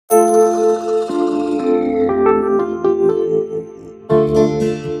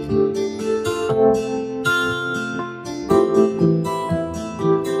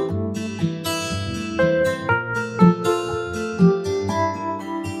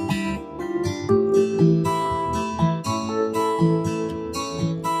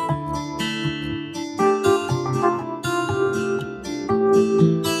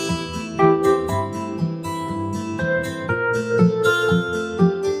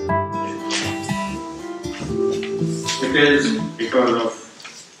it is because of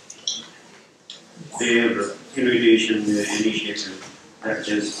their invitation, their initiative that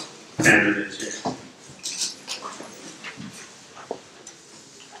this panel is here.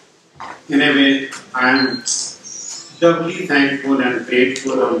 In a way, I am doubly thankful and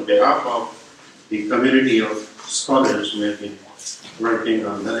grateful on behalf of the community of scholars who have been working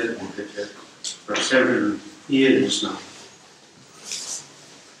on Dalit literature for several years now.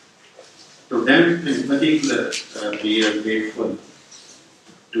 To them in particular, we are grateful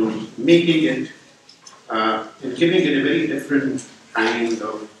to making it, and giving it a very different kind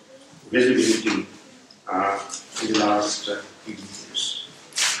of visibility in the last few years.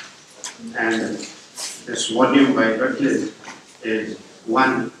 And this volume by Judith is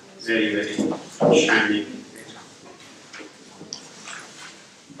one very, very shining example.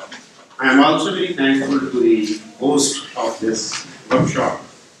 I am also very thankful to the host of this workshop,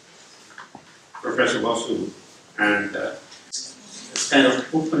 Professor Basu, and this kind of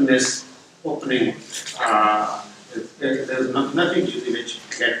opening, there's nothing usually which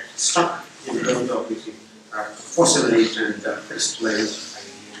gets stuck in terms of fossilized and crystallized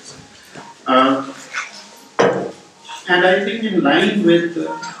ideas. And I think in line with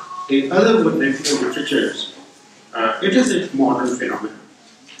the other vernacular literatures, it is a modern phenomenon.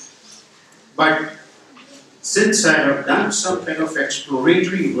 But since I have done some kind of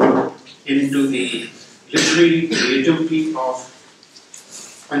exploratory work into the literary creativity of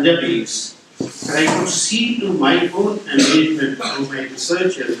Punjabis, and I could see to my own engagement through my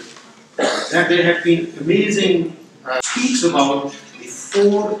researches that there have been amazing speaks about the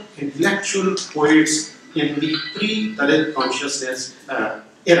 4 intellectual poets in the pre-Dalit consciousness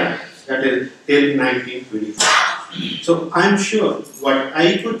era, that is till 1925. So I'm sure what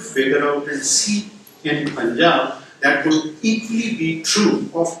I could figure out and see in Punjab, that would equally be true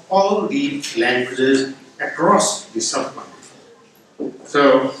of all the languages across the subcontinent.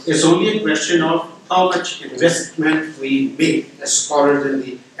 So it's only a question of how much investment we make as scholars in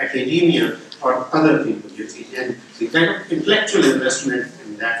the academia or other people, you see, and the kind of intellectual investment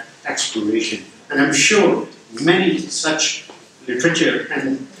in that exploration. And I'm sure many such literature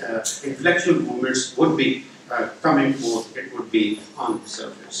and intellectual movements would be coming forth, it would be on the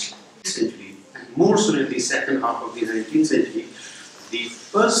surface. Century, and more so in the second half of the 19th century, the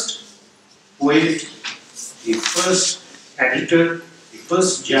first poet, the first editor, the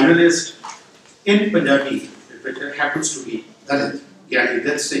first journalist in Punjabi, which happens to be Dalit,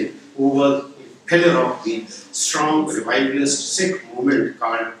 Dalit Studies, who was a pillar of the strong revivalist Sikh movement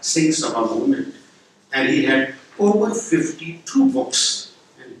called Singh Sabha movement, and he had over 52 books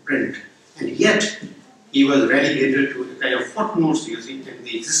in print, and yet he was relegated to a kind of footnotes, you see, in the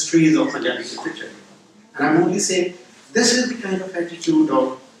histories of Punjabi literature. And I'm only saying, this is the kind of attitude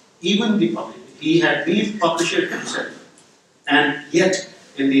of even the public. He had been publisher himself, and yet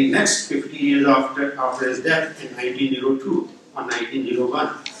in the next 50 years after his death in 1902 or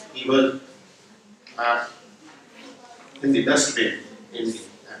 1901, he was in the dustbin in the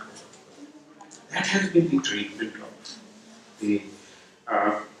that has been the treatment of the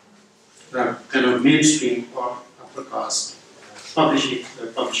kind of mainstream or upper caste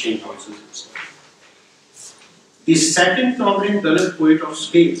publishing houses. The second towering Dalit poet of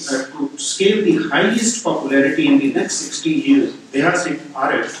scale, to scale the highest popularity in the next 60 years,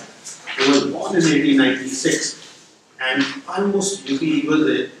 Misrahi-Barak, who was born in 1896, and almost he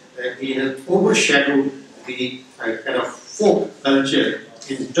has overshadowed the kind of folk culture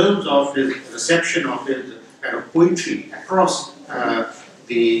in terms of his reception of his kind of poetry across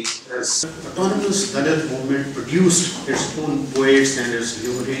the autonomous Dalit movement produced its own poets and its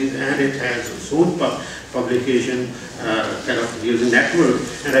lyrics, and it has its own publication kind of using network.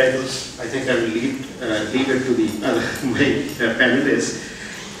 And I think I will leave it to the my panelists.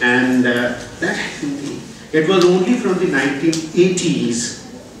 And it was only from the 1980s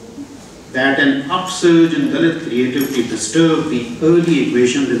that an upsurge in Dalit creativity disturbed the early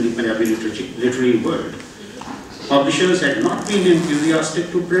equations in the Punjabi literary world. Publishers had not been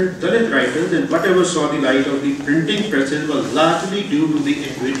enthusiastic to print Dalit writers, and whatever saw the light of the printing presses was largely due to the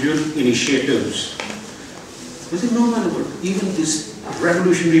individual initiatives. This is no matter what, even these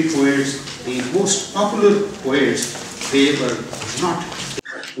revolutionary poets, the most popular poets, they were not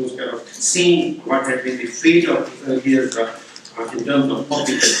those kind of seeing what had been the fate of the earlier in terms of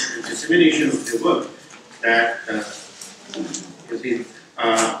publication and dissemination of their work, that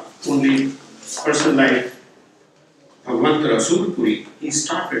only person like Bhagwant Rasoolpuri, he's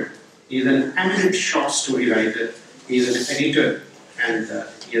an eminent short story writer, he's an editor, and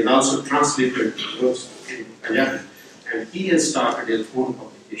he has also translated works in Punjabi, and he has started his own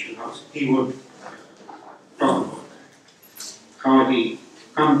publication house. He would talk about that. how he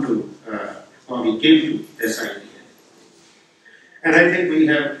came to this idea. And I think we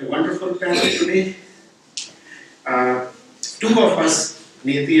have a wonderful panel today. Two of us,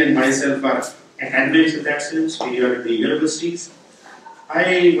 Niti and myself, are academics in that sense. We are at the universities.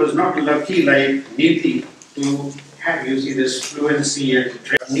 I was not lucky like Niti to have, you see, this fluency and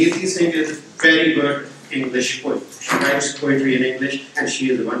Niti Singh is very good English poet. She writes poetry in English and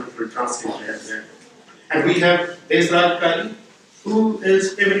she is a wonderful translator as well. And we have Misrahi-Barak, who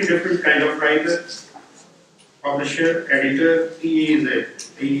is a very different kind of writer, publisher, editor. He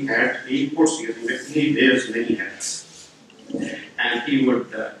wears many hats. And he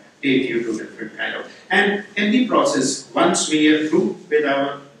would take you to different kind of. And in the process, once we are through with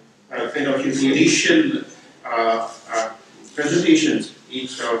our initial presentations,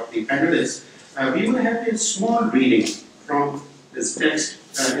 each of the panelists, we will have a small reading from this text,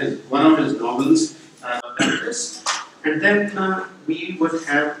 one of his novels, and then we would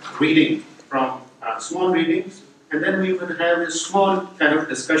have reading from small readings, and then we would have a small kind of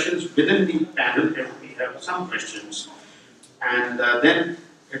discussions within the panel if we have some questions, and then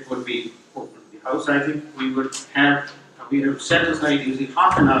it would be open to the house. I think we have set aside usually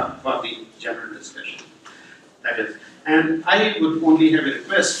half an hour for the general discussion. That is, and I would only have a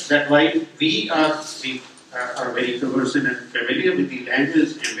request that while we are very conversant and familiar with the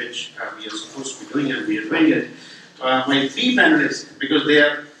language in which we are supposed to be doing and we are doing it, my three panelists, because they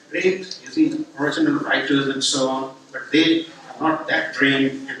are great, you see, original writers and so on, but they are not that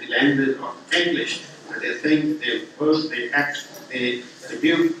trained in the language of English. They think, they work, they act, they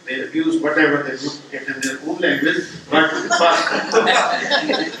abuse whatever they do in their own language, but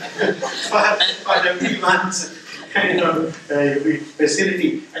for everyone's kind of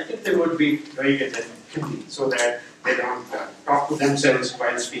facility, I think they would be doing it in Hindi so that they don't talk to themselves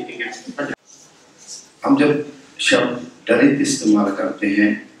while speaking it. हम जब शब्द दलित इस्तेमाल करते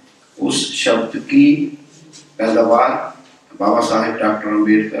हैं, उस शब्द की पैदावार बाबा साहेब डॉक्टर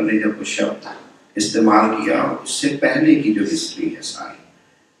अम्बेडकर ने जब उस शब्द इस्तेमाल किया, उससे पहले की जो हिस्ट्री है सारी,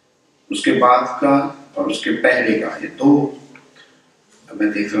 उसके बाद का और उसके पहले का, ये दो मैं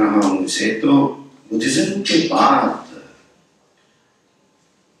देख रहा हूँ इसे, तो बुद्धिज्म के बाद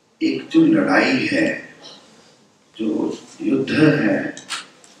एक जो लड़ाई है, जो युद्ध है,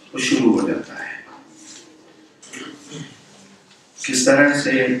 वो शुरू हो जाता है। किस तरह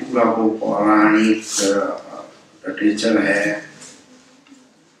से पूरा वो पौराणिक लिटरेचर है,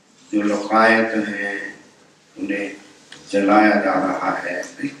 जो लोकायत हैं, उन्हें जलाया जा रहा है,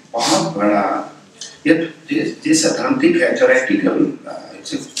 एक बहुत बड़ा ये सैद्धांतिक है,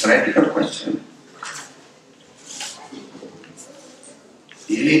 थ्योरेटिकल क्वेश्चन।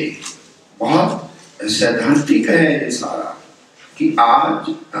 ये बहुत सैद्धांतिक है ये सारा, कि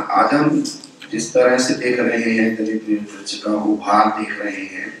आज हम जिस तरह से देख रहे हैं, दलित लिटरेचर का उभार देख रहे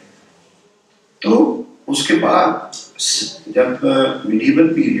हैं, तो उसके बाद जब मिडीवल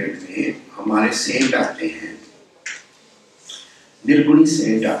पीरियड में हमारे सेंट आते हैं, निर्गुणी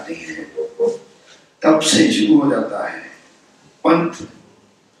सेंट आते हैं, तब से शुरू हो जाता है पंथ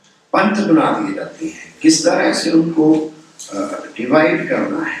बना दिए जाते हैं। किस तरह से उनको डिवाइड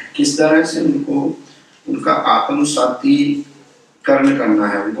करना है, किस तरह से उनका आत्मसातीकरण करना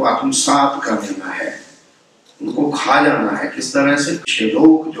है, उनको आत्मसात कर लेना है, उनको खा जाना है, किस तरह से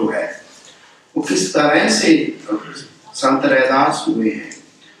लोग जो है वो किस तरह से संत रैदास हुए हैं।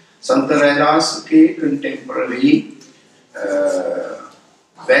 संत रैदास के कंटेम्पररी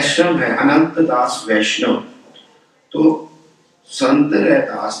वैष्णव है अनंत दास वैष्णव। तो संत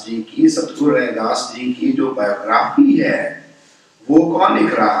रैदास जी की, सतगुरु रैदास जी की जो बायोग्राफी है, वो कौन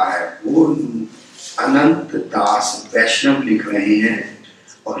लिख रहा है? वो अनंत दास वैष्णव लिख रहे हैं।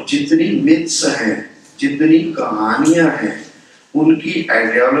 और जितनी मिथ्स हैं, जितनी कहानियां हैं, उनकी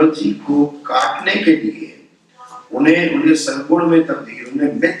आइडियोलॉजी को काटने के लिए, उन्हें सद्गुण में तब्दील,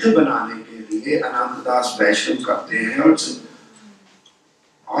 उन्हें मिथ बनाने के लिए अनंत दास वैष्णव करते हैं। और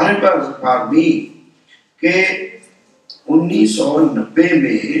के 1990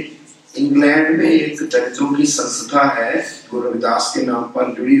 में इंग्लैंड में एक दलितों की संस्था है, गुरु रविदास के नाम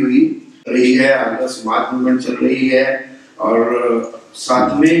पर जुड़ी हुई रही है, आर्य समाज मूवमेंट चल रही है। और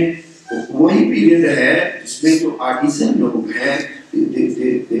साथ में वही पीरियड है जिसमें जो आर्टिसन लोग हैं,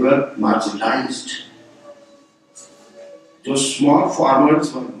 they were marginalized, जो small farmers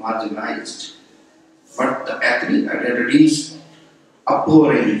were marginalized, but the ethnic identities अब हो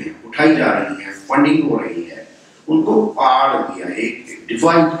रही है, उठाई जा रही है, फंडिंग हो रही है, उनको पाड़ दिया, एक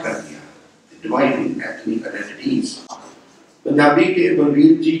डिवाइड कर दिया, डिवाइडिंग एथनिक आइडेंटिटीज। पंजाबी के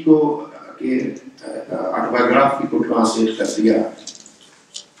बलवीर जी को के ऑटोबायोग्राफी को ट्रांसलेट कर दिया,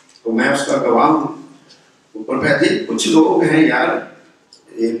 तो मैं उसका गवाह हूँ। ऊपर बैठे कुछ लोग हैं यार,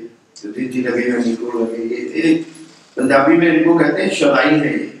 जूदित जी लगे हैं, निकोल लगे, ये पंजाबी में इनको कहते हैं शौदाई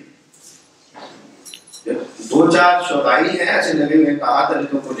है। ये 2-4 शौदाई है ऐसे लगे हुए, कहा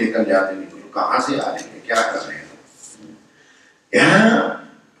दलितों को लेकर जाते हैं, कहाँ से आ रहे हैं, क्या कर रहे हैं। यहाँ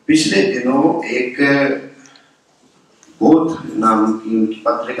पिछले दिनों एक बोध नाम की उनकी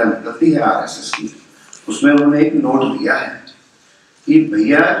पत्रिका निकलती है आरएसएस की, उसमें उन्होंने एक नोट दिया है कि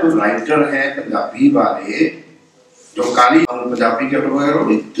भैया जो राइटर है पंजाबी वाले, जो काली पंजाबी के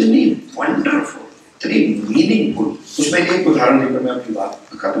वगैरह, इतनी वंडरफुल, इतनी मीनिंगफुल। उसमें एक उदाहरण लेकर मैं अपनी बात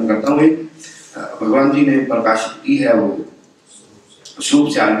खत्म करता हूँ। भगवान जी ने प्रकाशित की है, वो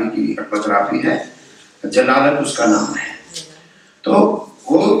अशोक सियालवी की ऑटोग्राफी है, जलालत उसका नाम है। तो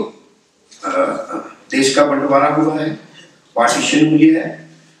वो देश का बंटवारा हुआ है, पार्टीशन हुई है,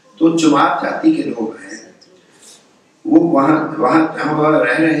 तो जमात जाति के लोग हैं, वो वहाँ जहाँ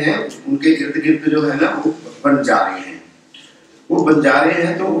रह रहे हैं उनके इर्द गिर्द जो है ना वो बंजारे हैं। वो बंजारे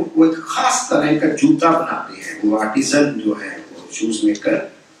हैं तो वो एक खास तरह का जूता बनाते हैं, वो आर्टिसन जो है वो शूज मेकर,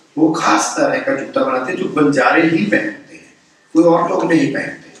 वो खास तरह का जूता बनाते हैं जो बंजारे ही पहनते हैं, कोई और लोग नहीं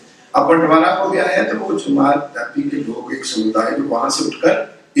पहनते। अब बंटवारा हो गया है तो वो जमात जाति के लोग, एक समुदाय जो वहां से उठकर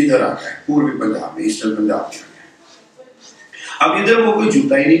इधर आ गए, पूर्वी पंजाब में, ईस्टर्न पंजाब में। अब इधर वो कोई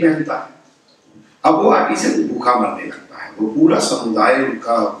जूता ही नहीं पहनता, अब वो आर्टिसन भूखा मरने लगता है। वो पूरा समुदाय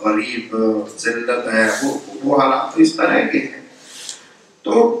उनका गरीब जिल्लत है, वो हालात तो इस तरह के हैं।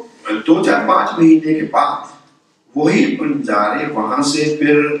 तो 2-4-5 महीने के बाद वही बंजारे वहां से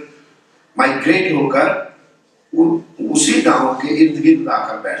फिर माइग्रेट होकर उसी गांव के इर्द गिर्द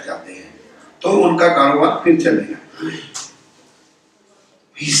आकर बैठ जाते हैं, तो उनका कारोबार फिर चलेगा।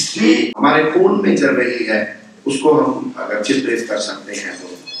 हिस्ट्री हमारे खून में चल रही है, उसको हम अगर चित्रित कर सकते हैं तो।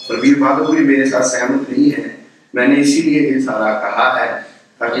 प्रवीर बहादुर मेरे साथ सहमत नहीं है, मैंने इसीलिए ये सारा कहा है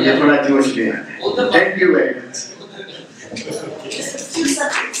ताकि ये थोड़ा जोश में आए। Thank you very much.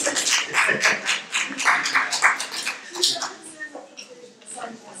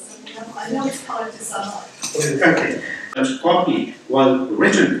 The copy was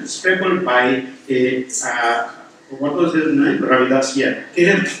written, scribbled by a what was his name? Ravidasiya.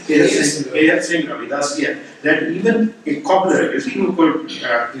 AHRC Ravidasiya. That even a cobbler, you see, who could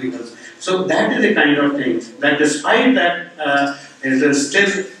so that is the kind of things that, despite that, it is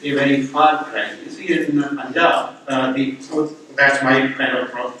still a very far cry. You see, in Punjab, that's my kind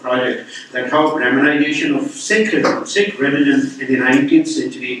of project. That how Brahminization of Sikh religion in the 19th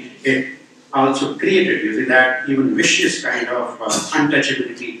century it also created, you see, that even vicious kind of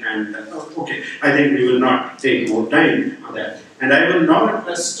untouchability. And okay, I think we will not take more time on that. And I will now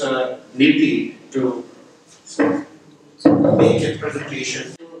request Niti to make a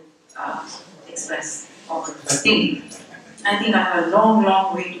presentation. Express or think. I think I have a long,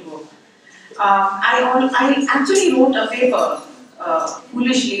 long way to go. I actually wrote a paper,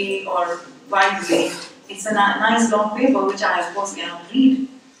 foolishly or wisely. It's a nice long paper which I of course cannot read,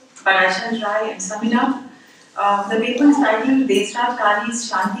 but I shall try and sum it up. The paper is titled Desrat Kali's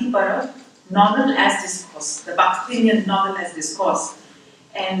Shanti Parab, Novel as Discourse, the Pakistani novel as discourse.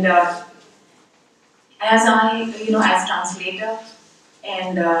 And as I, as translator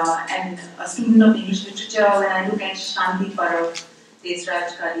and a student of English literature, when I look at Shanti Parab,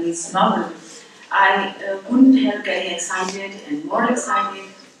 Desrat Kali's novel, I couldn't help getting excited and more excited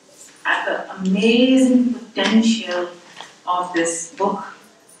at the amazing potential of this book,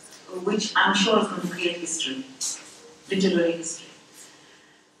 which I'm sure is going to create history, literary history.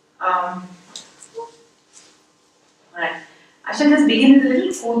 Alright, I shall just begin with a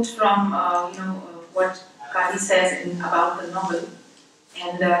little quote from what Kali says about the novel,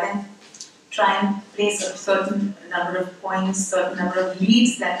 and then try and place a certain number of points, certain number of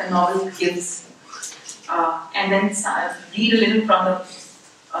leads that the novel gives, and then read a little from the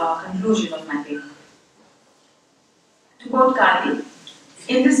conclusion of my paper. To quote Kali,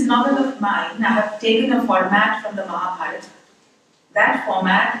 in this novel of mine, I have taken a format from the Mahabharata. That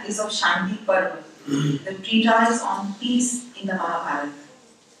format is of Shanti Parva, the treatise on peace in the Mahabharata.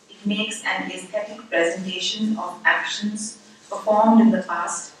 It makes an aesthetic presentation of actions performed in the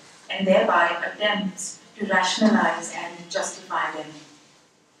past and thereby attempts to rationalize and justify them.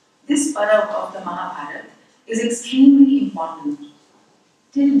 This Parv of the Mahabharata is extremely important.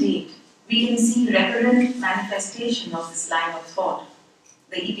 Till date, we can see recurrent manifestation of this line of thought,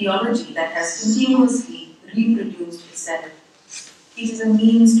 the ideology that has continuously reproduced itself. It is a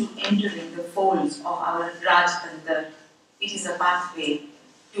means to entering the folds of our Rajtandar. It is a pathway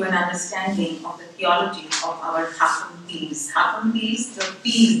to an understanding of the theology of our Hakam Peers. Hakam Peers, the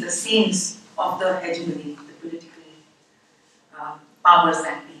peers, the saints of the hegemony, the political powers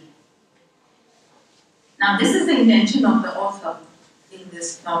that be. Now, this is the intention of the author in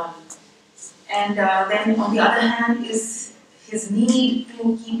this novel. And then, on the other hand, is his need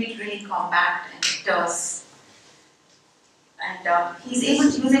to keep it really compact and terse. And he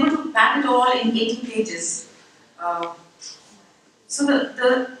was able to pack it all in 80 pages. So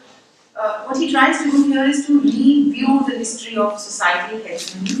what he tries to do here is to review the history of societal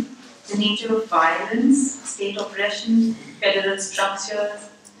hegemony, the nature of violence, state oppression, federal structures,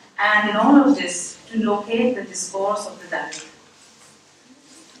 and in all of this, to locate the discourse of the Dalit.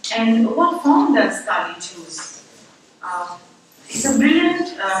 And what form does Dalit choose? It's a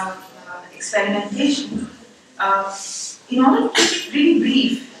brilliant experimentation in order to keep it really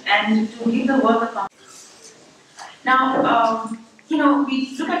brief and to give the work a context. Now, we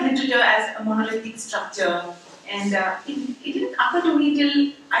look at literature as a monolithic structure, and it didn't occur to me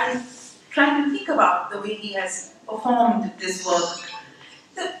till I tried to think about the way he has performed this work.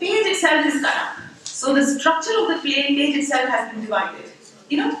 The page itself is cut up. So the structure of the page itself has been divided.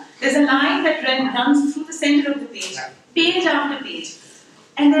 There's a line that runs through the center of the page after page.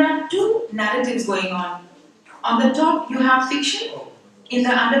 And there are two narratives going on. On the top, you have fiction. In the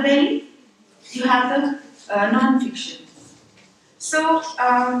underbelly, you have the non-fiction. So,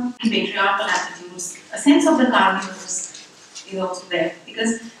 patriarchal attitudes, a sense of the Convenors is also there.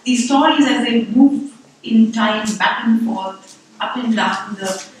 Because these stories, as they move in time back and forth, up and down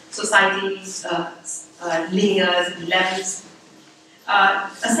the society's layers and levels, a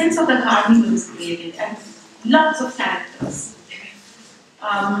sense of the carnival is created, and lots of characters.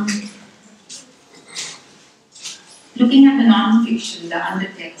 Looking at the non-fiction, the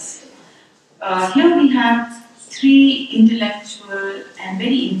undertext, here we have three intellectual and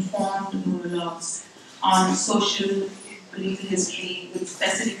very informed monologues on social, political history with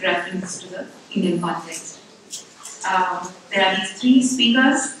specific reference to the Indian context. There are these three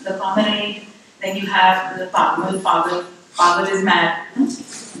speakers, the comrade, then you have the Pagal is mad,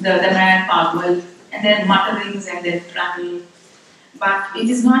 the mad Pagal, and then mutterings and then prattle. But it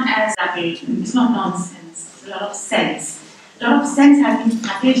is not as prattle, it's not nonsense, it's a lot of sense. A lot of sense has been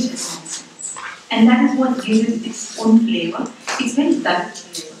packaged as nonsense. And that is what gives it its own flavor. It's very Dalit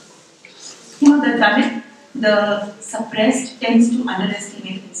flavor. The Dalit, the suppressed, tends to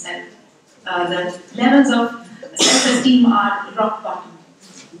underestimate himself. The levels of self-esteem are rock bottom.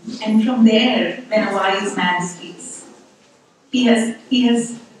 And from there, when a wise man speaks, he has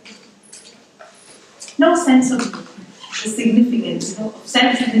no sense of the significance, of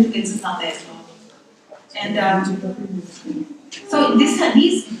self-significance is not there at all. And so these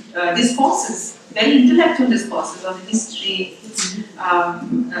discourses, very intellectual discourses of history,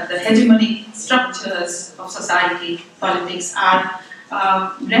 the hegemonic structures of society, politics, are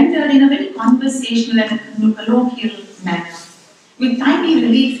rendered in a very conversational and colloquial manner, with tiny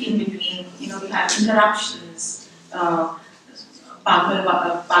relief in between. You have interruptions.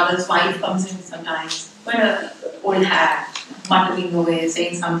 Pagal's wife comes in sometimes, quite an old hag, muttering away,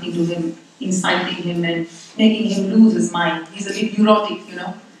 saying something to him, inciting him and making him lose his mind. He's a bit neurotic,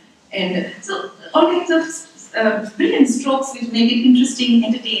 And so all kinds of brilliant strokes which make it interesting,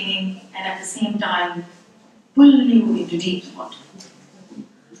 entertaining, and at the same time pull you into deep thought.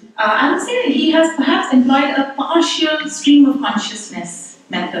 I would say that he has perhaps employed a partial stream of consciousness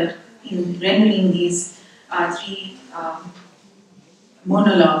method in rendering these three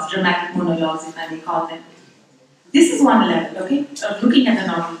monologues, dramatic monologues, if I may call them. This is one level, okay? Looking at the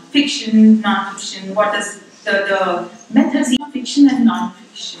novel, fiction, non-fiction, what does the methods of fiction and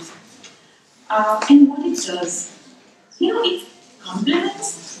non-fiction, and what it does. It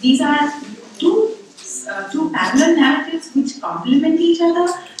complements. These are two parallel narratives which complement each other,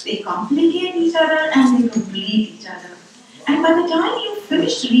 they complicate each other, and they complete each other. And by the time you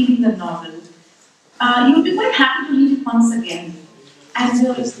finish reading the novel, you will be quite happy to read it once again. And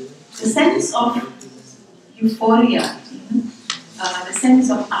the sense of euphoria, the sense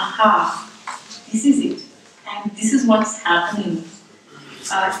of aha, this is it, and this is what's happening.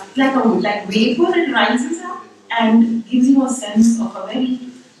 Like vapor, it rises up and gives you a sense of a very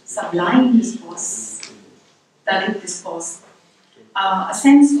sublime discourse, Dalit discourse, a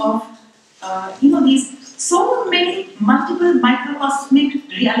sense of these so many multiple microcosmic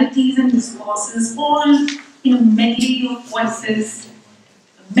realities and discourses, all medley of voices,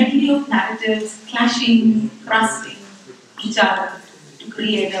 medley of narratives, clashing, thrusting each other to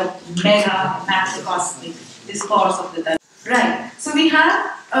create a mega macrocosmic discourse of the Dalit. Right. So we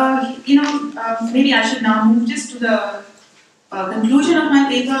have, maybe I should now move just to the conclusion of my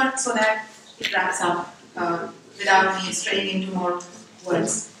paper so that it wraps up without me straying into more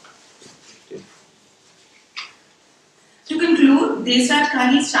words. To conclude, Desrat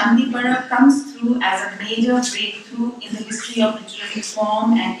Kali's Misrahi-Barak comes through as a major breakthrough in the history of literary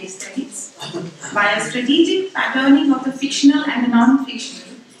form and aesthetics. By a strategic patterning of the fictional and the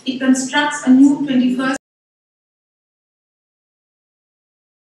non-fictional, it constructs a new 21st.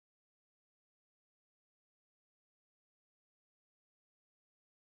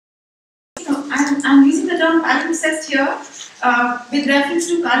 I'm using the term palimpsest here with reference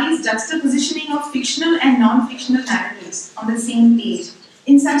to Kali's juxtapositioning of fictional and non-fictional narratives on the same page,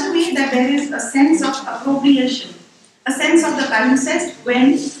 in such a way that there is a sense of appropriation, a sense of the palimpsest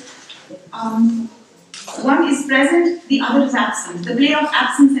when one is present, the other is absent. The play of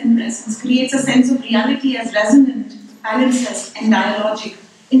absence and presence creates a sense of reality as resonant, palimpsest, and dialogic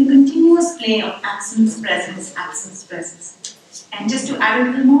in the continuous play of absence, presence, absence, presence. And just to add a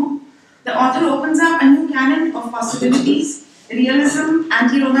little more, the author opens up a new canon of possibilities. Realism,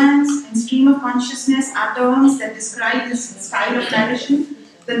 anti-romance, and stream of consciousness are terms that describe this style of narration.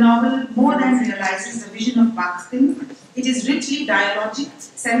 The novel more than realizes the vision of Bakhtin. It is richly dialogic,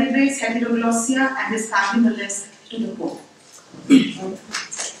 celebrates heteroglossia, and is carnivalesque to the core.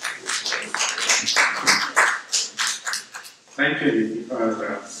 Thank you, Judith, for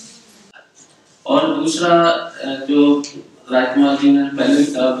that. और दूसरा जो राजकुमार जी ने पहले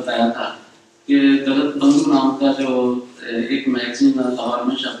बताया था कि दलित बंधु नाम का जो एक मैगजीन लाहौर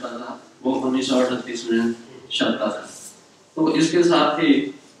में छपता था वो 1938 में छपता था। तो इसके साथ ही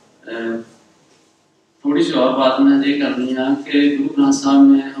थोड़ी सी और बात मैं ये करनी है कि गुरु ग्रंथ साहब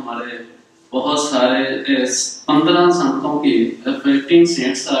में हमारे बहुत सारे 15 संतों की 15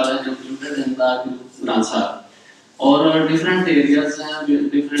 saints are included in the Guru Granth Sahib और डिफरेंट एरियाज हैं,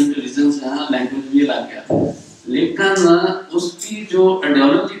 डिफरेंट रीजन्स हैं, लैंग्वेज भी अलग है, लेकिन उसकी जो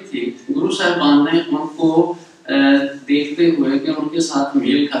आइडियोलॉजी थी गुरु साहिबान ने उनको देखते हुए कि उनके साथ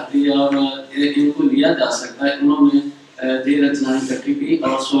मेल खाती है और इनको लिया जा सकता है, उन्होंने ये रचनाएं इकट्ठी की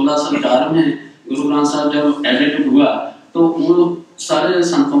और 1604 में गुरु ग्रंथ साहब जब एडिट हुआ तो वो सारे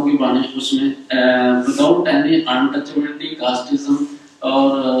संतों की बाणी उसमें विदाउट एनी अनटचेबिलिटी कास्टिज्म और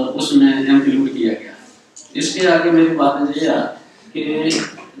उसमें इंक्लूड किया गया। इसके आगे मेरी बात ये है कि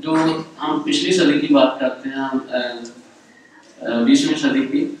जो हम पिछली सदी की बात करते हैं 20वीं सदी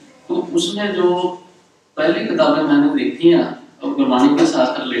की, तो उसमें जो पहली किताबें मैंने देखी हैं और गुरबानी के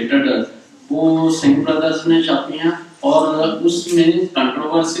साथ रिलेटेड वो सिंह ब्रदर्स ने छापी हैं और उसमें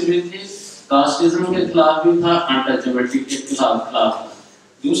कंट्रोवर्सी भी थी, कास्टिज्म के खिलाफ भी था, अनटचेबिलिटी के खिलाफ था।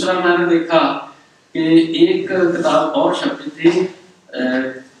 दूसरा मैंने देखा कि एक किताब और छपी थी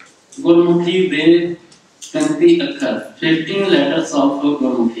गुरमुखी दे 35 अक्षर 15 लेटर्स ऑफ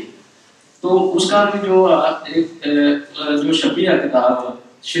गुरमुखी, तो उसका भी जो एक जो छपी है किताब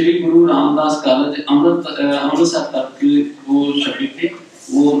श्री गुरु रामदास कॉलेज अमृतसर तक की वो छपी थी,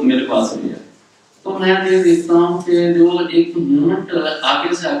 वो मेरे पास भी है। तो मैं ये देखता हूँ कि जो एक मूवमेंट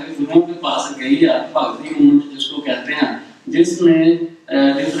आगे से आगे गुरुओं के पास गई है, भक्ति मूवमेंट जिसको कहते हैं, जिसमें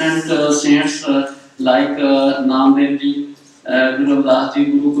different cents like Namdev ji, Guru Ravidas ji,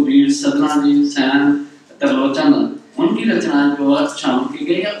 गुरु कबीर, सदना जी, सैन, त्रिलोचन, उनकी रचनाएं जो है शामिल की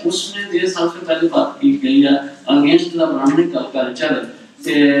गई है। उसमें ये सबसे पहले बात की गई है अगेंस्ट द ब्राह्मणिकल कल्चर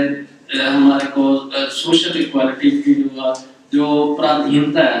के हमारे को सोशल इक्वालिटी की जो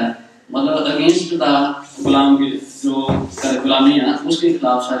पराधीनता है, मतलब अगेंस्ट द गुलामी, जो गुलामी है उसके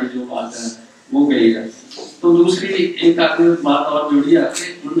खिलाफ सारी जो बात है वो गई है। तो दूसरी एक आगे बात और जुड़ी है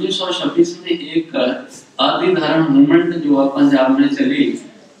कि 1926 में एक आदि धर्म मूवमेंट जो है पंजाब में चली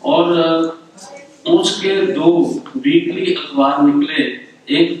और उसके 2 वीकली अखबार निकले,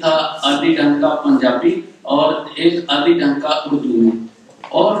 एक था आदि ढंग का पंजाबी और एक आदि ढंग का उर्दू में,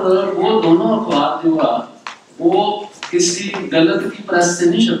 और वो दोनों अखबार जो है वो किसी दलित की प्रेस से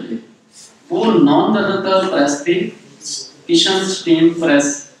नहीं छपे, वो नॉन दलित प्रेस थी, Kishan Stein press,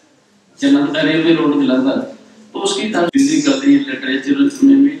 railway road Jalandhar. तो उसकी तरफ फिजिकली लिटरेचर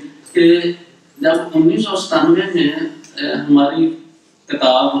में भी कि जब 1997 में हमारी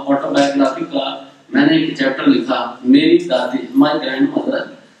किताब ऑटोबायोग्राफी का मैंने एक चैप्टर लिखा, मेरी दादी, my grandmother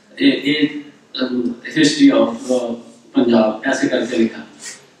A history of Punjab ऐसे करके लिखा।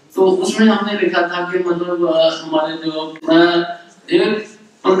 तो उसमें हमने लिखा था कि मतलब हमारे जो मैं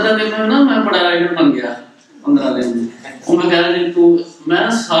 15 दिन में ना मैं बड़ा राइटर बन गया, 15 दिन में। वो मैं कह रहा तू, मैं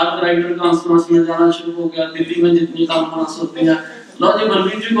 7 राइटर कॉन्फ्रेंस में जाना शुरू हो गया, दिल्ली में जितनी कॉन्फ्रेंस होती है, लो जी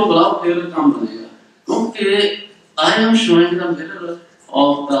बलबीर जी को बुलाओ फिर काम बनेगा, क्योंकि I am showing the mirror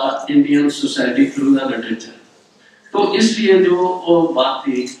of the Indian society through the literature. तो इसलिए जो बात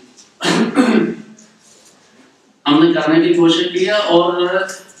थी हमने करने की कोशिश किया और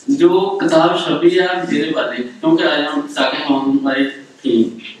जो किताब छपी है मेरे वाले, क्योंकि I am talking on my theme,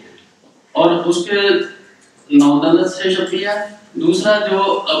 और उसके नॉन-दलित से छपी है। दूसरा जो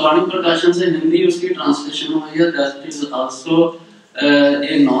वाणी प्रकाशन से हिंदी उसकी ट्रांसलेशन हुई है, that is also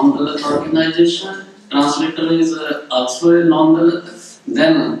a non-Dalit organization. Translator is also a non-Dalit.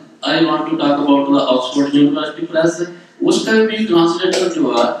 Then I want to talk about the Oxford University Press. उसका भी ट्रांसलेटर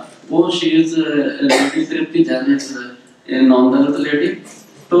जो है वो she is lady Tripti Jain is a non-Dalit lady.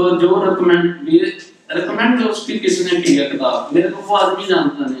 तो जो recommend उसकी किसने की है किताब, मेरे को वो आदमी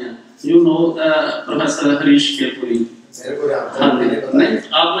जानता नहीं है। You know professor Harish केपुरी। मेरे को जानता हाँ नहीं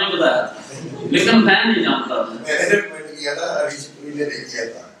आप नहीं बताया, लेकिन मैं नहीं जानता था। मैंने रिकमेंड किया था, हरीश केपुरी ने नहीं किया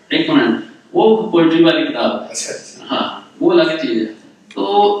था। एक मिनट, वो पोइट्री वाली किताब है। अच्छा। हाँ वो अलग चीज है। तो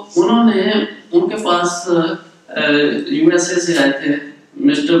उन्होंने उनके पास यूएसए से आए थे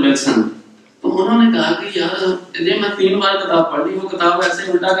मिस्टर विल्सन, तो उन्होंने कहा कि यार ये मैं 3 बार किताब पढ़ी, वो किताब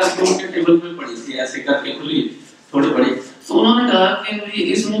ऐसे उल्टा करके उनके टेबल पे पड़ी थी, ऐसे करके खुली थोड़ी पढ़ी। तो उन्होंने कहा कि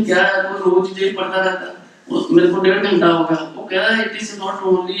इसमें क्या है, तो रोज ये पढ़ता रहता है, मेरे को 1.5 घंटा हो गया। वो कह रहा है it is not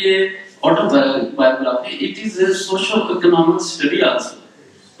only A autobiography, it is a social economic study also.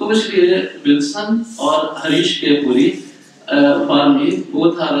 तो इसलिए विल्सन और Harish केपुरी for me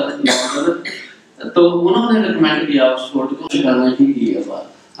both are नॉन-दलित, तो उन्होंने रिकमेंड किया ऑक्सफोर्ड को करने की ये बात।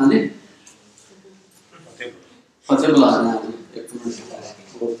 हाँ जी फतेह बुला रहे हैं एक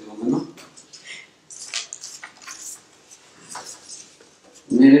मिनट।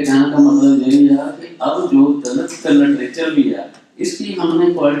 मेरे कहने का मतलब यही है कि अब जो दलित का लिटरेचर भी है इसकी हमने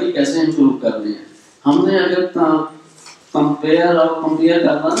क्वालिटी कैसे इंप्रूव करनी है। हमने अगर कंपेयर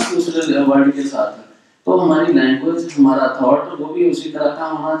करना ना दूसरे वर्ड के साथ, तो हमारी लैंग्वेज हमारा थॉट वो भी उसी तरह का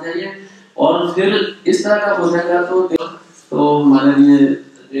होना चाहिए, और फिर इस तरह का हो जाएगा तो हमारे लिए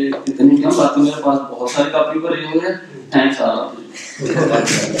इतनी कम बातें, मेरे पास बहुत सारी कॉपी भरी हुई है। Thanks all.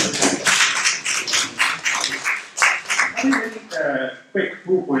 Quick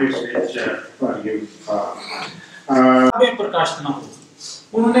 2 points which for you. प्रकाशन हो,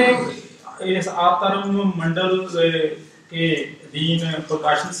 उन्होंने इस आतरम मंडल के अधीन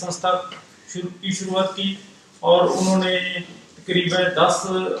प्रकाशन संस्था की शुरुआत की, और उन्होंने तकरीबन 10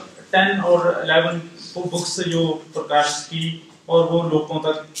 और 11 बुक्स जो प्रकाशित की, और वो लोगों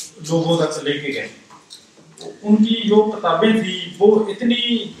तक लेके गए। उनकी जो किताबें थी वो इतनी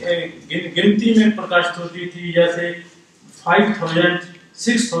गिनती में प्रकाशित होती थी, जैसे 5000,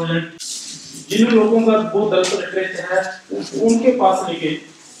 6000। जिन लोगों का वो दलित लिटरेचर है उनके पास लेके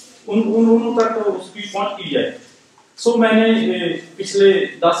उन तक उसकी पहुंच की जाए। सो मैंने पिछले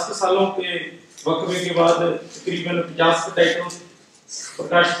 10 सालों के वक्फे के बाद तकरीबन 50 टाइटल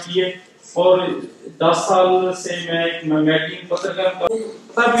प्रकाशित किए, और 10 साल से मैं एक मैगजीन पत्रकार का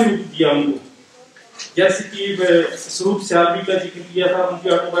पता भी दिया उनको, जैसे कि स्वरूप सियालवी का जिक्र किया था, उनकी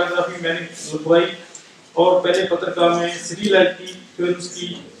ऑटोबायोग्राफी मैंने लिखवाई, और पहले पत्रिका में श्री लाइफ की, फिर उसकी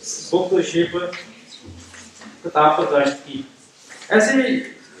बुक शेप किताब प्रकाशित की। ऐसे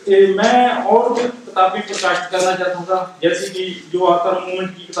मैं और भी किताबें प्रकाशित करना चाहता था, जैसे कि जो आकर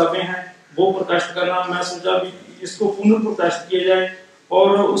मूवमेंट की किताबें हैं वो प्रकाशित करना, मैं सोचा भी इसको पुनर्प्रकाशित किया जाए। और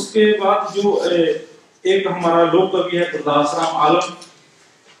उसके बाद जो एक हमारा लोक कवि है गुरदास राम आलम,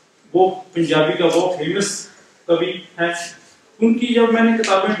 वो पंजाबी का बहुत फेमस कवि है, उनकी जब मैंने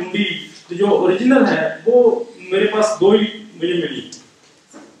किताबें ढूंढी तो जो ओरिजिनल है वो मेरे पास 2 ही मुझे मिली,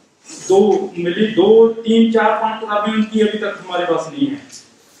 2 मिली, 2, 3, 4, 5 किताबें उनकी अभी तक हमारे पास नहीं है।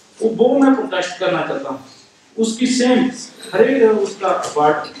 वो मैं प्रकाशित करना चाहता हूँ, उसकी सेम हर एक उसका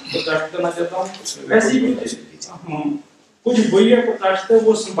पार्ट प्रकाशित करना चाहता हूँ। ऐसी कुछ हुई है प्रकाशित,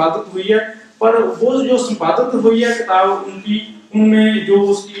 वो संपादित हुई है, पर वो जो संपादित हुई है किताब उनकी, उनमें जो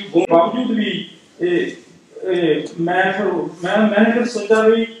उसकी बावजूद भी मैंने फिर सोचा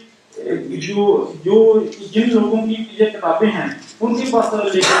भी जो जिन लोगों की ये किताबें हैं उनके पास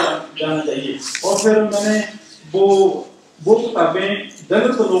लेकर जाना चाहिए। और फिर मैंने वो किताबें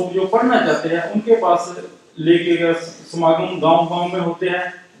दलित लोग जो पढ़ना चाहते हैं उनके पास लेके गया। समागम गांव में होते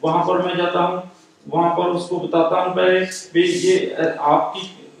हैं, वहां पर मैं जाता हूँ, वहां पर उसको बताता हूँ पहले भी ये आपकी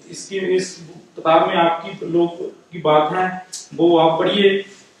इस किताब में आपकी लोग की बात है, वो आप पढ़िए।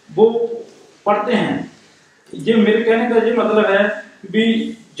 वो पढ़ते हैं। ये मेरे कहने का ये मतलब है भी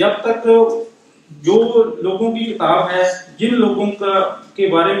जब तक जो लोगों की किताब है, जिन लोगों के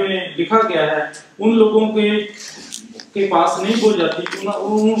बारे में लिखा गया है, उन लोगों के पास नहीं पहुंच जाती,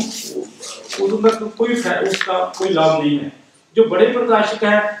 कोई उसका कोई लाभ नहीं है। जो बड़े प्रकाशक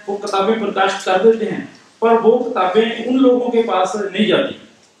है वो किताबें प्रकाशित कर देते हैं, पर वो किताबें उन लोगों के पास नहीं जाती,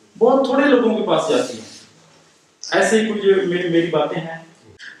 बहुत थोड़े लोगों के पास जाती हैं। ऐसे ही कुछ मेरी बातें हैं।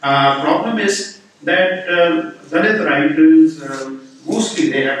 Problem is that Dalit writers mostly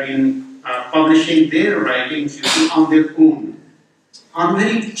they have been publishing their writings on their own on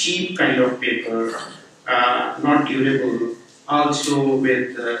very cheap kind of paper, not durable, also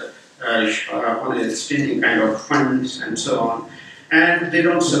with on a stinting kind of funds and so on, and they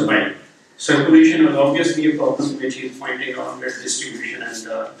don't survive. Circulation is obviously a problem which is pointing out that distribution and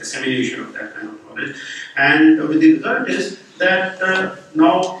dissemination of that kind of knowledge. And the result is that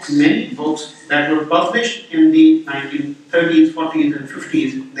now many books that were published in the 1930s, 40s and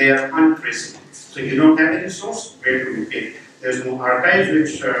 50s, they are untraceable. So you don't have any source, where to locate? There's no archives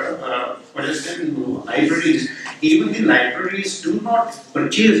which, for instance, no libraries. Even the libraries do not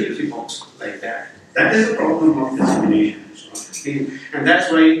purchase books like that. That is the problem of dissemination. And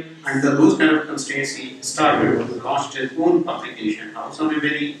that's why, under those kind of constraints, he started to launch his own publication house on a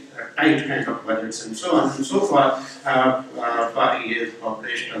very tight kind of budgets and so on. And so far, he has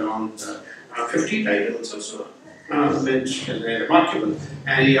published around 50 titles or so, which is remarkable.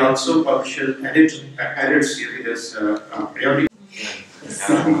 And he also publishes edits his periodic.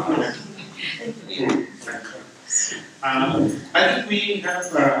 I think we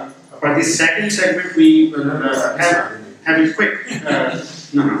have, for the second segment, we will have it quick.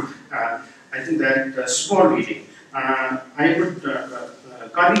 I think that small reading. I would,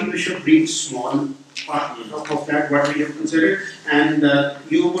 Kari, you should read small part of that, what we have considered, and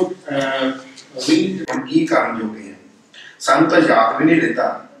you would read. ਕੀ ਕਰਨ ਜੋਗੇ ਆ ਸਾਨੂੰ ਤਾਂ ਯਾਦ ਵੀ ਨਹੀਂ ਰਹਿੰਦਾ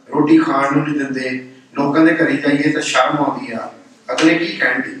ਰੋਟੀ ਖਾਣ ਨੂੰ ਨਹੀਂ ਦਿੰਦੇ ਲੋਕਾਂ ਦੇ ਘਰੇ ਜਾਈਏ ਤਾਂ ਸ਼ਰਮ ਆਉਂਦੀ ਆ ਅਗਲੇ ਕੀ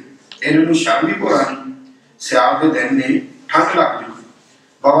ਕਹਿਣਗੇ ਇਹਨਾਂ ਨੂੰ ਸ਼ਰਮ ਹੀ ਭੋਰਾ ਨਹੀਂ ਸਿਆਲ ਦੇ ਦਿਨ ਨੇ ਠੰਡ ਲੱਗ ਜੂ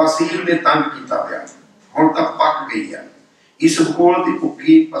ਬਵਾਸੀਰ ਨੇ ਤੰਗ ਕੀਤਾ ਪਿਆ ਹੁਣ ਤਾਂ ਪੱਕ ਗਈ ਆ ਇਸ ਕੋਲ ਦੀ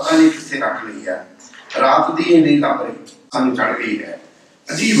ਭੁੱਕੀ ਪਤਾ ਨਹੀਂ ਕਿੱਥੇ ਰੱਖ ਲਈ ਆ ਰਾਤ ਦੀ ਇਹ ਨਹੀਂ ਲੱਭ ਰਹੀ ਸਾਨੂੰ ਚੜ ਗਈ ਹੈ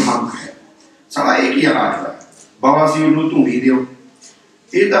ਅਜੀਬ ਹੰਕ ਹੈ ਸਾਡਾ ਇਹ ਕੀ ਇਲਾਜ ਹੈ ਬਵਾਸੀਰ ਨੂੰ ਧੂਣੀ ਦਿਓ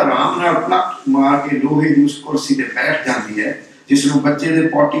ਇਹ ਤਾਂ ਆਰਾਮ ਨਾਲ ਪਲਕ ਮਾਰ ਕੇ ਲੋਹੇ ਦੀ ਉਸ ਕੁਰਸੀ ਤੇ ਬੈਠ ਜਾਂਦੀ ਹੈ ਜਿਸ ਨੂੰ ਬੱਚੇ ਦੇ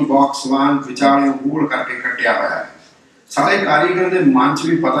ਪੋਟੀ ਬਾਕਸ ਵਾਂਗ ਵਿਚਾਲੇ ਗੋਲ ਕਰਕੇ ਕੱਟਿਆ ਹੋਇਆ ਹੈ ਸਾਰੇ ਕਾਰੀਗਰ ਦੇ ਮਨ 'ਚ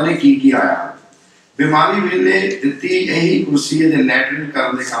ਵੀ ਪਤਾ ਨਹੀਂ ਕੀ ਆਇਆ ਬਿਮਾਰੀ ਵੇਲੇ ਦਿੱਤੀ ਇਹੀ ਕੁਰਸੀ ਇਹਦੇ ਲੈਟਰਿਨ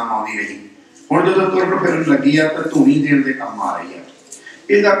ਕਰਨ ਦੇ ਕੰਮ ਆਉਂਦੀ ਰਹੀ ਹੁਣ ਜਦੋਂ ਤੁਰਨ ਫਿਰਨ ਲੱਗੀ ਆ ਤਾਂ ਧੂਣੀ ਦੇਣ ਦੇ ਕੰਮ ਆ ਰਹੀ ਹੈ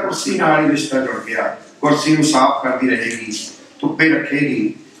ਇਹਦਾ ਕੁਰਸੀ ਨਾਲ ਹੀ ਰਿਸ਼ਤਾ ਜੁੜ ਗਿਆ ਕੁਰਸੀ ਨੂੰ ਸਾਫ਼ ਕਰਦੀ ਰਹੇਗੀ ਧੁੱਪੇ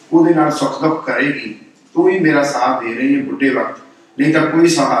ਰੱਖੇਗੀ ਉਹਦੇ ਨਾਲ ਸੁੱਖ ਦੁੱਖ ਕਰੇਗੀ ਤੂੰ ਹੀ ਮੇਰਾ ਸਾਥ ਦੇ ਰਹੀ ਹੈ ਬੁੱਢੇ ਵਕਤ नहीं तो कोई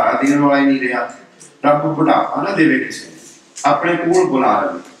सहारा देने वाला ही नहीं रहा रब बुढ़ापा ना देवे किसी अपने कोल बुला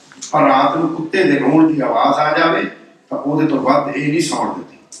लवे और रात को कुत्ते दे रोण की आवाज आ जाए तो वो तो वध ये नहीं सौण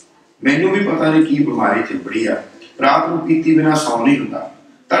देती मैनू भी पता नहीं की बीमारी चिंबड़ी आ रात को पीती बिना सौ नहीं होंदा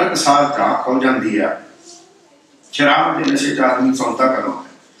तड़क साल चाह खुल जाती है शराब के नशे च आदमी सौदा करो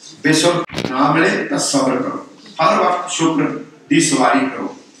बेसुर ना मिले तो सब्र करो हर वक्त शुक्र की सवारी करो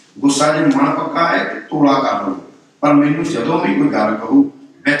गुस्सा जो मन पक्का है तो तोड़ा कर लो पर मैनू जदों भी कोई गल कहू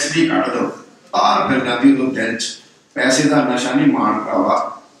विच दी कढ़ दो तार फिर जाती उदों दिल च पैसे का नशा नहीं मान भरावा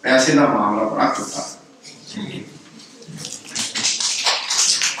पैसे का मामला बड़ा खुदा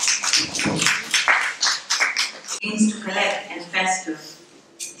To collect and fester.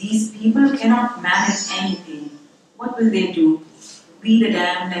 These people cannot manage anything. What will they do? We the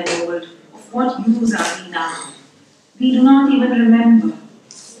damned and old, of what use are we now? We do not even remember.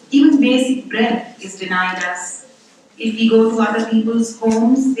 Even basic bread is denied us. If we go to other people's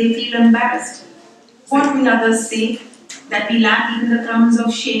homes, they feel embarrassed. What will others say? That we lack even the crumbs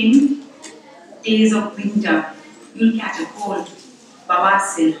of shame? Days of winter, you'll catch a cold.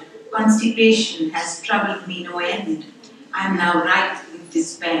 Bawasir, constipation has troubled me no end. I am now ripe with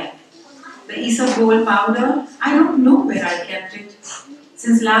despair. The isabgol powder, I don't know where I kept it.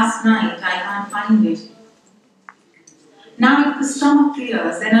 Since last night, I can't find it. Now if the stomach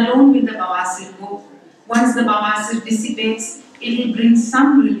clears, then alone with the bawasir go. Once the bawasir dissipates, it will bring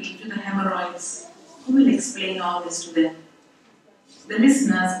some relief to the hemorrhoids. Who will explain all this to them? The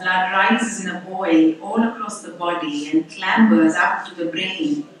listener's blood rises in a boil all across the body and clambers up to the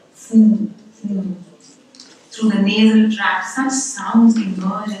brain. Foom, foom. Through the nasal tract, such sounds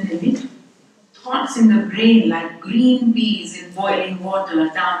emerge and emit. Thoughts in the brain like green peas in boiling water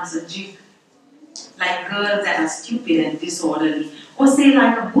dance a jig. Like girls that are stupid and disorderly. Or say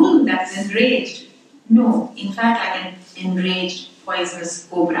like a bull that is enraged. No, in fact, like an enraged, poisonous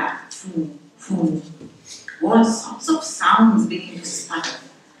cobra. Foom, foom. All sorts of sounds begin to sputter.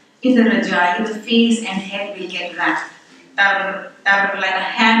 In the Rajai, the face and head will get racked. Tarr, tarr, like a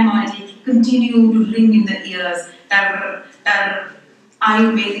hammer, it will continue to ring in the ears. Tarr, tarr.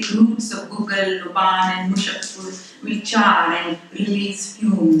 Ayurvedic roots of Google, Loban, and Mushakpur will char and release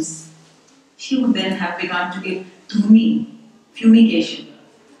fumes. She would then have begun to give tumi, fumigation.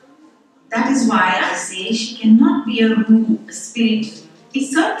 That is why I say she cannot be a ruh, a spirit.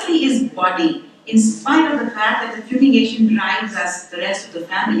 It certainly is body, in spite of the fact that the fumigation drives us, the rest of the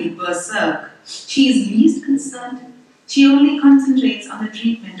family, berserk. She is least concerned. She only concentrates on the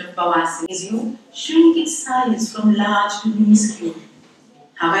treatment of Basu. You shrink its size from large to minuscule.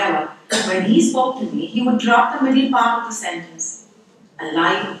 However, when he spoke to me, he would drop the middle part of the sentence. A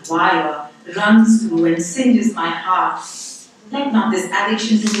live wire runs through and singes my heart. Let not this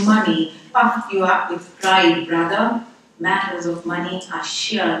addiction to money puff you up with pride, brother. Matters of money are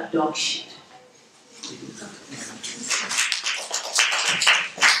sheer dog shit.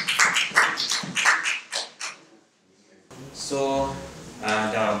 So,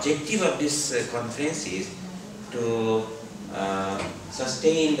 the objective of this conference is to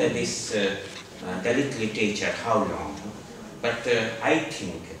sustain this Dalit literature. How long? But I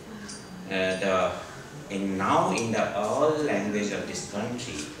think now in the all language of this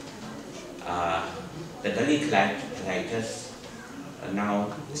country, the Dalit writers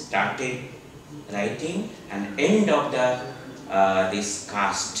now started writing, and end of the this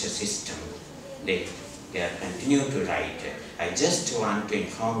caste system, they continue to write. I just want to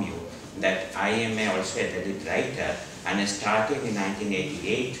inform you that I am also a Dalit writer, and I started in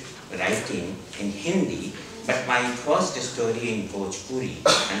 1988 writing in Hindi, but my first story in Bhojpuri,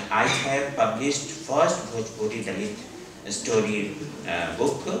 and I have published first Bhojpuri Dalit story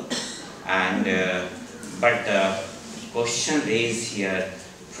book, and but the question raised here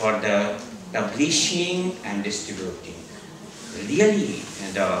for the publishing and distributing. Really,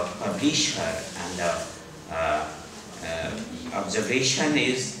 the publisher and the observation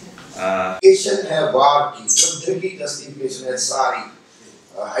is justification है वार की, युद्ध की justification है सारी,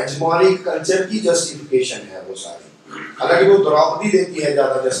 hegemonic culture की justification है वो सारी। हालांकि वो द्रौपदी देती है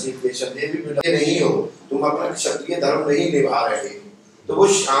ज़्यादा justification, देवी बेटा नहीं हो, तुम अपना क्षत्रिय धर्म नहीं निभा रहे, तो वो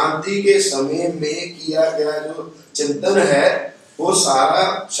शांति के समय में किया गया जो चिंतन है, वो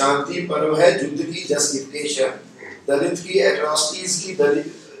सारा शांति पर्व है, युद्ध की justification, दलित की atrocities की दलित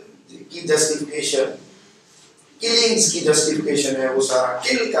की justification, killings की justification है, वो सारा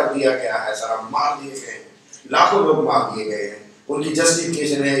kill कर दिया गया है, सारा मार दिए गए हैं, लाखों लोग मार दिए गए हैं, उनकी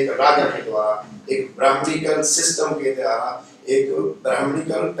justification है एक राजा के द्वारा, एक ब्राह्मणिकल system के द्वारा, एक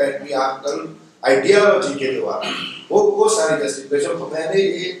ब्राह्मणिकल patriarchal ideology के द्वारा, वो सारी justification। तो मैंने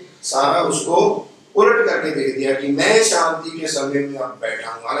ये सारा उसको उलट करके देख दिया कि मैं शांति के समय में अब बैठा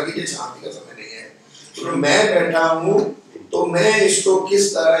हूँ, हालांकि ये शांति का समय नहीं है, तो मैं बैठा हूँ, तो मैं इसको किस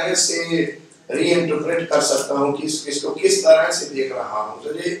तरह से रीइंटरप्रेट कर सकता हूँ, इसको किस तरह से देख रहा हूँ। तो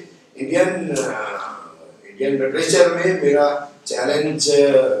ये इंडियन लिटरेचर में मेरा चैलेंज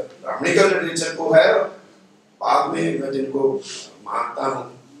ब्राह्मणिकल लिटरेचर को है, बाद में मैं जिनको मानता हूँ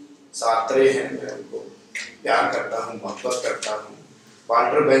सात्रे हैं, मैं उनको प्यार करता हूँ, मोहब्बत करता हूँ।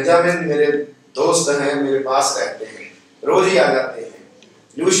 वाल्टर बेंजामिन मेरे दोस्त हैं, मेरे पास रहते हैं, रोज ही आ जाते हैं।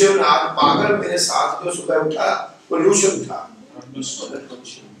 लूशियन आज पागल मेरे साथ जो सुबह उठा वो लूशियन था,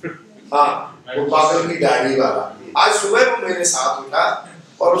 हाँ वो पागल की डायरी वाला, आज सुबह वो मेरे साथ उठा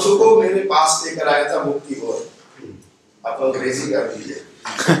और उसको मेरे पास लेकर आया था मुक्ति बोल। आप अंग्रेजी कर दीजिए।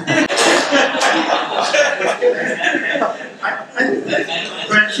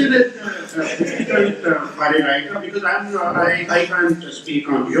 Question is difficult for a writer because I can't speak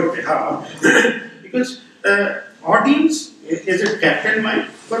on your behalf because audience is a captain mind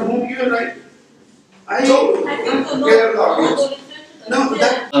for whom you are writing. I think so, no,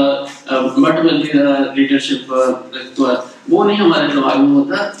 that Montpellier leadership वो नहीं हमारे दिमाग में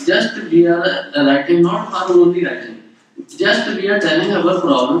होता. Just we are writing not for only writing. Just we are telling our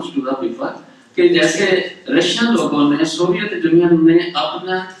problems to the people. कि जैसे Russian लोगों ने सोवियत यूनियन ने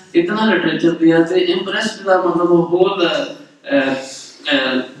अपना इतना लिटरेचर दिया थे, इम्प्रेस्ड था मतलब वो होल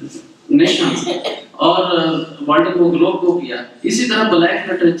नेशन और वर्ल्ड को ग्लोब को किया. इसी तरह ब्लैक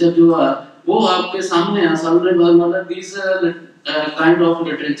लिटरेचर जो है वो आपके सामने है, सामने मतलब दिस काइंड ऑफ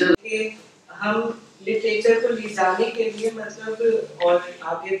लिटरेचर हम लिटरेचर को ले जाने के लिए मतलब और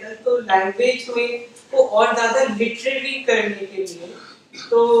आगे तक तो लैंग्वेज में को और ज्यादा लिटरेरी करने के लिए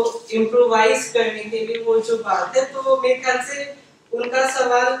तो इम्प्रोवाइज करने के लिए वो जो बात है, तो मेरे ख्याल से उनका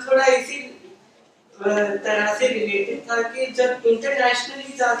सवाल थोड़ा इसी तरह से रिलेटेड था कि जब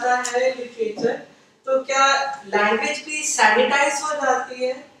इंटरनेशनली जाता है लिटरेचर तो क्या लैंग्वेज भी सैनिटाइज हो जाती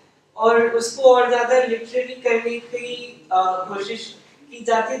है और उसको और ज्यादा लिटरेरी करने की कोशिश की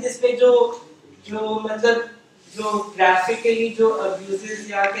जाती है, जिसमें जो मतलब जो ग्राफिकली जो अब्यूजेस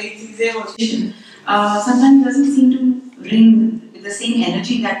या कई चीजें होती हैं sometimes doesn't seem to ring with the same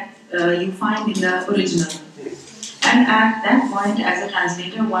energy that you find in the original. And at that point, as a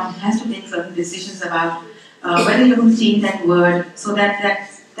translator, one has to take certain decisions about whether you're going to change that word so that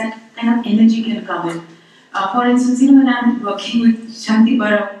that kind of energy can come in. For instance, when I'm working with Shanti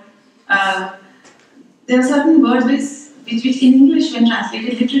Barak, there are certain words which in English when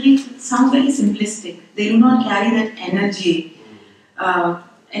translated literally sounds very simplistic. They do not carry that energy.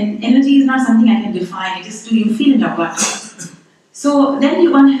 And energy is not something I can define, it is you feel in your gut. So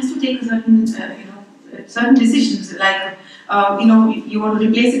then one has to take certain, certain decisions, like, you want to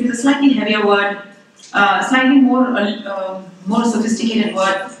replace it with a slightly heavier word, slightly more sophisticated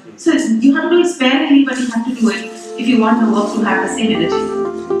word. So you have to do it sparingly, but you have to do it if you want the work to have the same energy.